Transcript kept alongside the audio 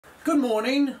Good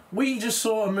morning. We just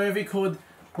saw a movie called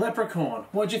Leprechaun.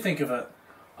 What'd you think of it?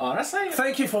 Honestly?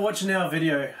 Thank you for watching our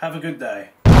video. Have a good day.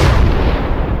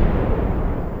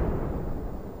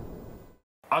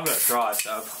 I've got to try, so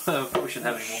I probably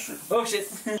shouldn't have any more. Oh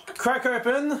shit! Crack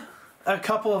open a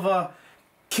couple of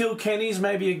Kilkennys,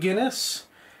 maybe a Guinness.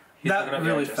 That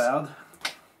really failed.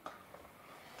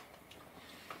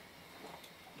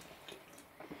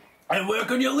 And work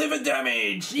on your liver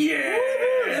damage! Yeah!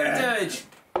 Liver damage!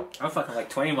 I'm fucking like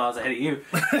 20 miles ahead of you.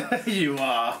 You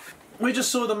are. We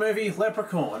just saw the movie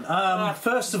Leprechaun.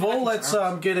 First of all, let's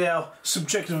get our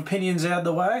subjective opinions out of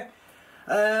the way.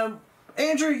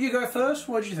 Andrew, you go first.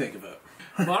 What did you think of it?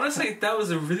 Honestly, that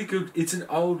was a really good. It's an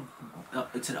old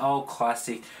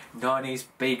classic 90s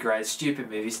B-grade stupid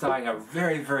movie starring a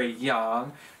very, very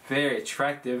young, very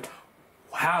attractive.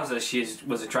 Wowza, she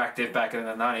was attractive back in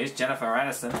the 90s. Jennifer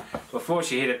Aniston, before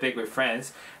she hit it big with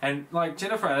Friends, and like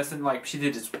Jennifer Aniston, like she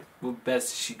did as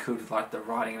best she could with like the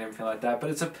writing and everything like that. But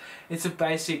it's a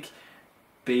basic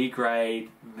B-grade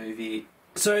movie.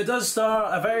 So it does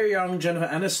star a very young Jennifer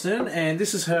Aniston, and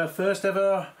this is her first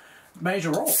ever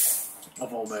major role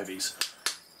of all movies.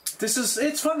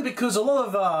 It's funny because a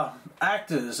lot of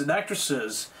actors and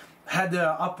actresses had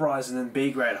their uprising in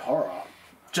B-grade horror.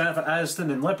 Jennifer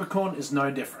Aniston in Leprechaun is no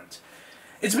different.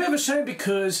 It's a bit of a shame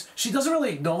because she doesn't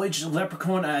really acknowledge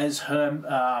Leprechaun as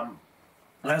her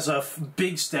as a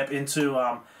big step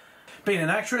into being an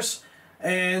actress,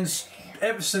 and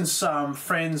ever since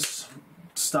Friends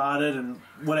started and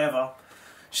whatever,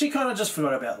 she kind of just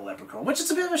forgot about the Leprechaun, which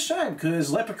is a bit of a shame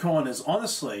because Leprechaun is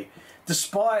honestly,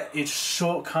 despite its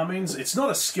shortcomings, it's not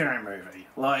a scary movie.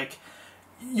 Like,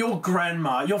 your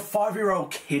grandma, your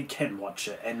 5-year-old kid can watch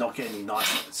it and not get any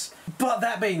nightmares. But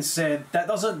that being said, that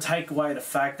doesn't take away the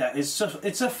fact that it's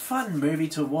a fun movie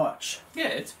to watch. Yeah,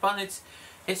 it's fun. It's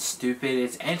stupid.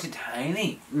 It's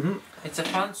entertaining. It's a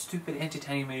fun, stupid,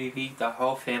 entertaining movie the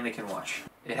whole family can watch.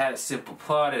 It had a simple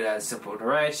plot. It had a simple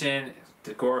narration.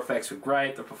 The gore effects were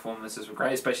great. The performances were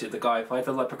great, especially the guy who played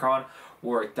the Leprechaun,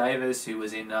 Warwick Davis, who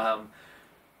was in Star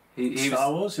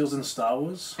Wars? He was in Star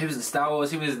Wars? He was in Star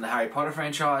Wars. He was in the Harry Potter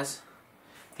franchise.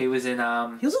 He was in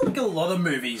He was in like a lot of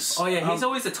movies. Oh yeah, he's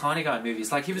always the tiny guy in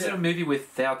movies. Like he was in a movie with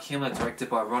Val Kilmer directed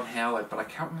by Ron Howard, but I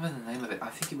can't remember the name of it. I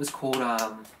think it was called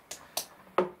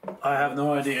I have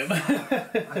no idea.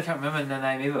 I can't remember the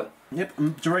name either.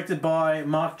 Yep, directed by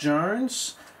Mark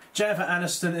Jones. Jennifer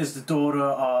Aniston is the daughter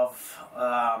of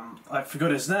I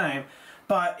forgot his name,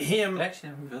 but him.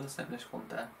 Actually, let's call him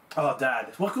Dad. Oh,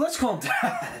 Dad. Well, let's call him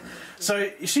Dad.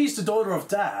 So she's the daughter of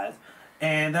Dad,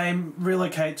 and they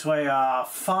relocate to a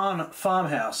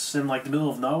farmhouse in like the middle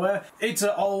of nowhere. It's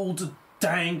an old,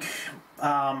 dank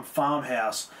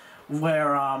farmhouse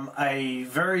where a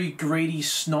very greedy,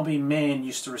 snobby man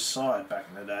used to reside back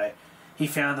in the day. He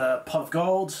found a pot of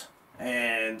gold,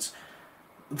 and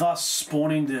thus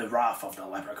spawning the wrath of the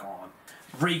Leprechaun,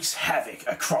 wreaks havoc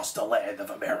across the land of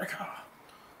America.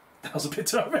 That was a bit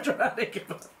too overdramatic.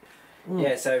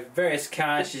 Yeah, so various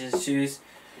characters ensues.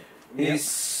 He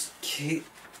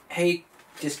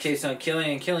just keeps on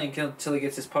killing and killing until he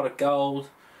gets his pot of gold.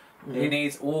 He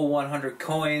needs all 100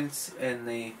 coins, and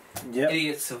the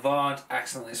idiot savant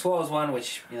accidentally swallows one,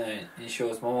 which, you know,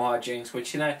 ensures more hijinks,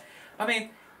 which, you know, I mean,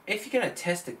 if you're going to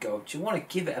test the gold, you want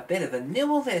to give it a bit of a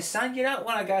nibble there, son. You don't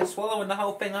want to go swallowing the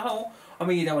whole thing whole. I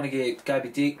mean, you don't want to go be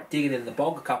digging in the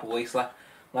bog a couple of weeks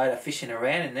later, fishing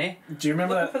around in there. Do you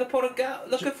remember looking for the pot of gold,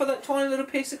 looking for that tiny little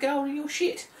piece of gold in your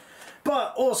shit?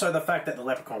 But also the fact that the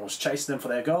Leprechaun was chasing them for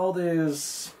their gold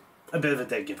is a bit of a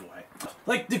dead giveaway.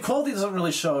 Like, the quality doesn't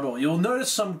really show at all. You'll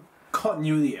notice some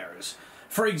continuity errors.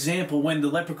 For example, when the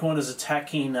Leprechaun is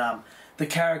attacking the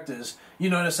characters, you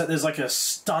notice that there's like a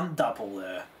stunt double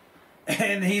there.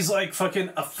 And he's like fucking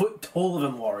a foot taller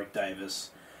than Warwick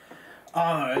Davis.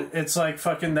 I don't know, it's like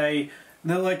fucking they're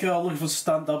like looking for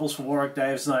stunt doubles for Warwick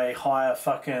Davis, and they hire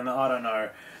fucking, I don't know,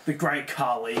 the Great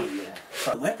Khali.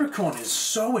 But Leprechaun is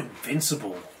so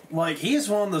invincible. Like, he is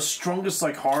one of the strongest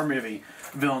like horror movie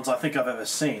villains I think I've ever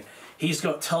seen. He's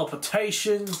got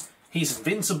teleportation, he's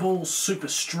invincible, super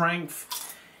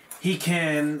strength. He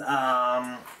can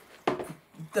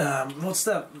what's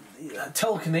that?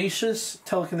 Telekinesis.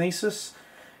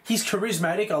 He's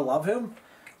charismatic. I love him.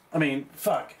 I mean,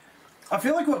 fuck. I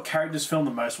feel like what characters filmed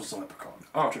the most was the Leprechaun.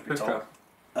 Oh, truth be told.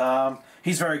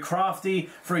 He's very crafty.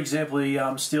 For example, he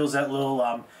steals that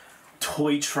little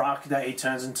toy truck that he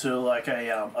turns into like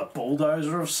a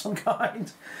bulldozer of some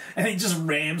kind, and he just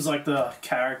rams like the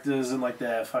characters and like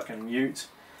their fucking ute.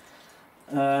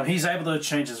 He's able to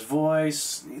change his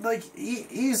voice. Like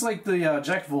he's like the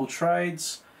jack of all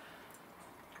trades,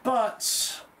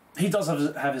 but he does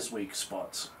have his weak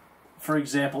spots. for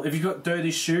example, if you've got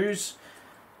dirty shoes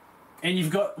and you've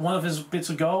got one of his bits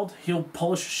of gold, he'll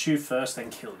polish a shoe first, then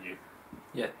kill you.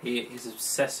 Yeah, he's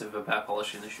obsessive about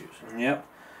polishing the shoes. Yep.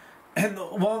 And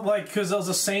well, like, because there was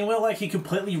a scene where like he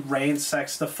completely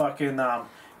ransacks the fucking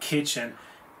kitchen,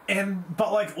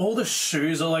 but like all the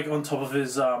shoes are like on top of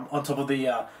his on top of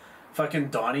the fucking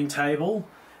dining table,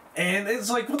 and it's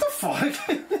like, what the fuck?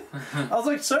 I was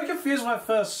like so confused when I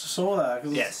first saw that.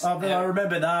 Yes. But I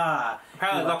remembered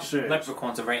Apparently,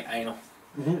 leprechauns are very anal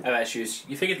about shoes.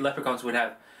 You figured leprechauns would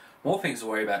have more things to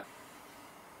worry about.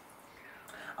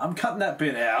 I'm cutting that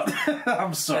bit out.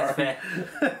 I'm sorry. That's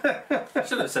fair. I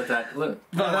should have said that. Look,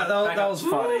 But that was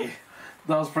funny.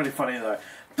 That was pretty funny though.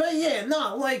 But yeah,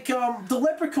 no, like the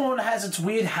leprechaun has its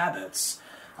weird habits.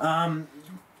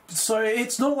 So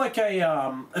it's not like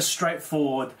a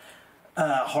straightforward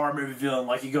horror movie villain.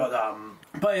 Like you got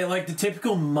but yeah, like the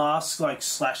typical mask like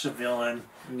slasher villain.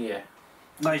 Yeah.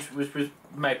 Like Which was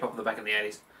made popular back in the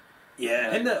 80s.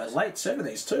 yeah, in the late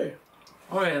 70s too.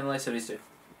 Oh yeah, in the late 70s too.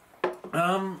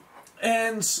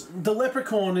 And the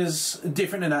leprechaun is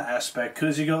different in that aspect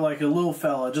because you got like a little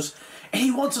fella and he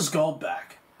wants his gold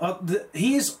back.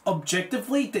 He is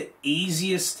objectively the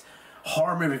easiest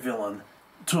horror movie villain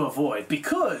to avoid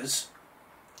because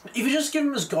if you just give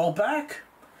him his gold back,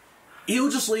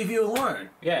 he'll just leave you alone.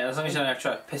 Yeah, as long as you don't have to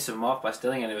try to piss him off by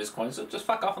stealing any of his coins, so just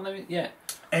fuck off and let me. Yeah.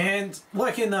 And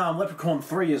like in Leprechaun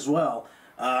 3 as well,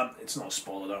 it's not a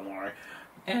spoiler, don't worry.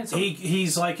 Yeah,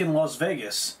 He's like in Las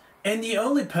Vegas. And the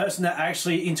only person that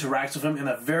actually interacts with him in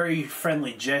a very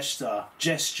friendly gesture,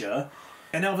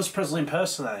 an Elvis Presley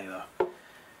impersonator.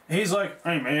 He's like,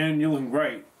 "Hey man, you're looking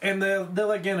great." And they're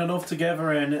like getting off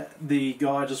together, and the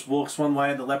guy just walks one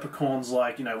way, and the leprechaun's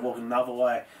like, walking another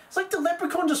way. It's like the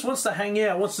leprechaun just wants to hang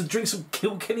out, wants to drink some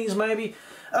Kilkennys maybe.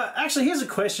 Actually, here's a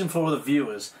question for all the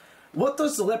viewers: what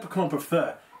does the leprechaun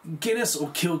prefer, Guinness or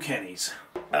Kilkennys?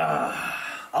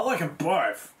 I like them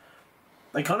both.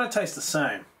 They kind of taste the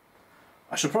same.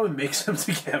 I should probably mix them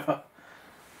together.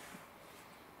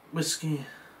 Whiskey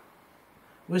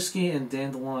and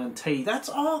dandelion tea. There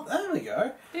we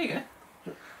go. There you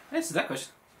go. Answer that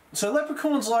question. So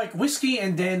leprechauns like whiskey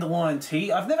and dandelion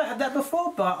tea. I've never had that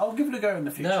before, but I'll give it a go in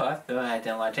the future. No, I've never had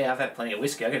dandelion tea. I've had plenty of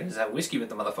whiskey. I can just have whiskey with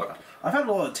the motherfucker. I've had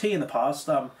a lot of tea in the past.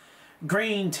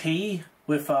 Green tea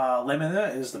with lemon in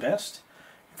it is the best.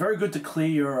 Very good to clear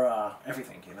your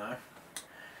everything,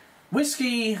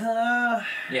 Whiskey,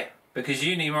 Yeah, because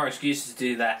you need more excuses to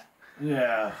do that.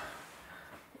 yeah.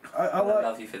 I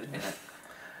love you for doing that.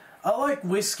 I like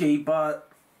whiskey, but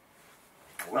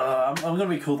I'm going to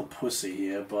be called a pussy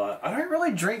here, but I don't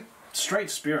really drink straight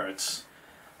spirits.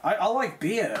 I like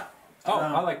beer. Oh,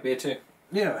 I like beer too.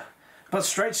 Yeah. But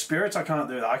straight spirits, I can't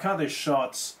do that. I can't do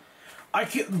shots. I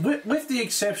can, with the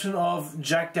exception of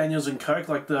Jack Daniels and Coke,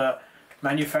 like the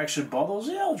manufactured bottles,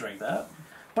 yeah, I'll drink that.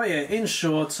 But yeah, in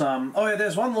short,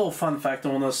 there's one little fun fact I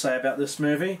want to say about this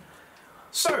movie.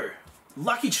 So,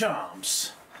 Lucky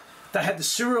Charms. They had the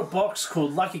cereal box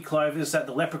called Lucky Clovers that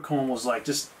the leprechaun was like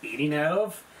just eating out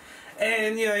of.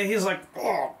 And, he's like,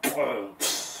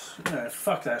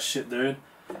 fuck that shit, dude.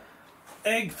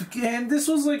 And this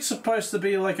was like supposed to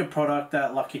be like a product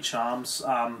that Lucky Charms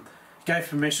gave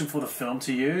permission for the film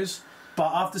to use.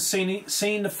 But after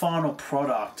seeing the final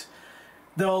product,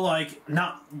 they were like,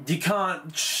 nah, you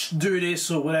can't do this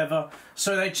or whatever.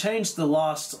 So they changed the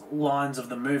last lines of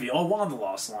the movie, or one of the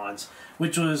last lines,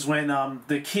 which was when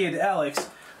the kid, Alex,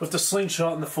 with the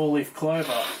slingshot and the four-leaf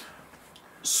clover,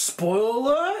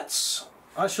 spoiler alerts,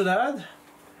 I should add,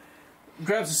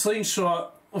 grabs a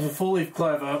slingshot of a four-leaf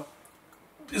clover,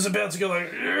 is about to go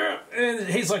like, yeah, and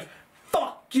he's like,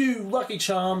 fuck you, Lucky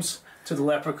Charms, to the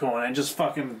leprechaun, and just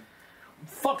fucking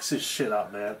fucks his shit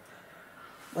up, man.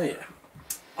 Oh yeah.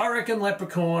 I reckon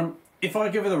Leprechaun, if I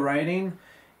give it a rating,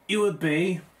 it would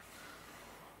be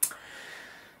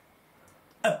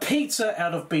a pizza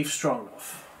out of beef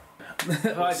stroganoff.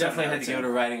 If I definitely had to give it a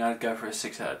rating, I'd go for a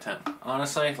 6 out of 10.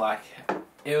 Honestly,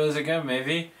 it was a good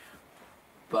movie,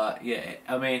 but yeah,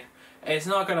 I mean, it's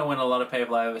not going to win a lot of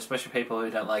people over, especially people who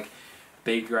don't like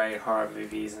B-grade horror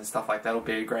movies and stuff like that, or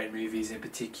B-grade movies in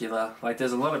particular. Like,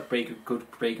 there's a lot of good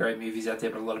B-grade movies out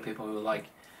there, but a lot of people who are like,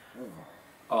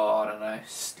 I don't know,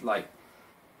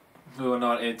 who are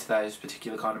not into those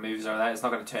particular kind of movies or that, it's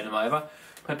not going to turn them over.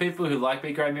 But people who like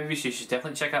B-grade movies, you should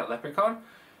definitely check out Leprechaun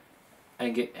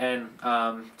and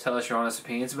tell us your honest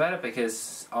opinions about it,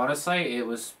 because honestly, it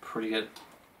was pretty good.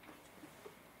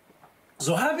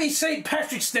 So happy St.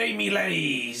 Patrick's Day, me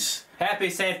ladies! Happy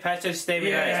St. Patrick's Day,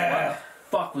 me ladies! What the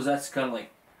fuck was that scuttling?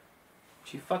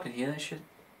 Did you fucking hear that shit?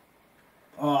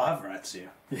 Oh, I have rats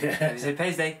here. Yeah. Happy St.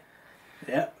 Patrick's Day.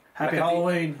 Yep. Happy Like a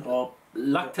Halloween, or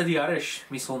Luck to the Irish,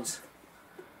 me sons.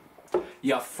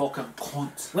 You fucking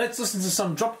cunt. let's listen to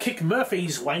some Dropkick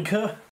Murphys, wanker.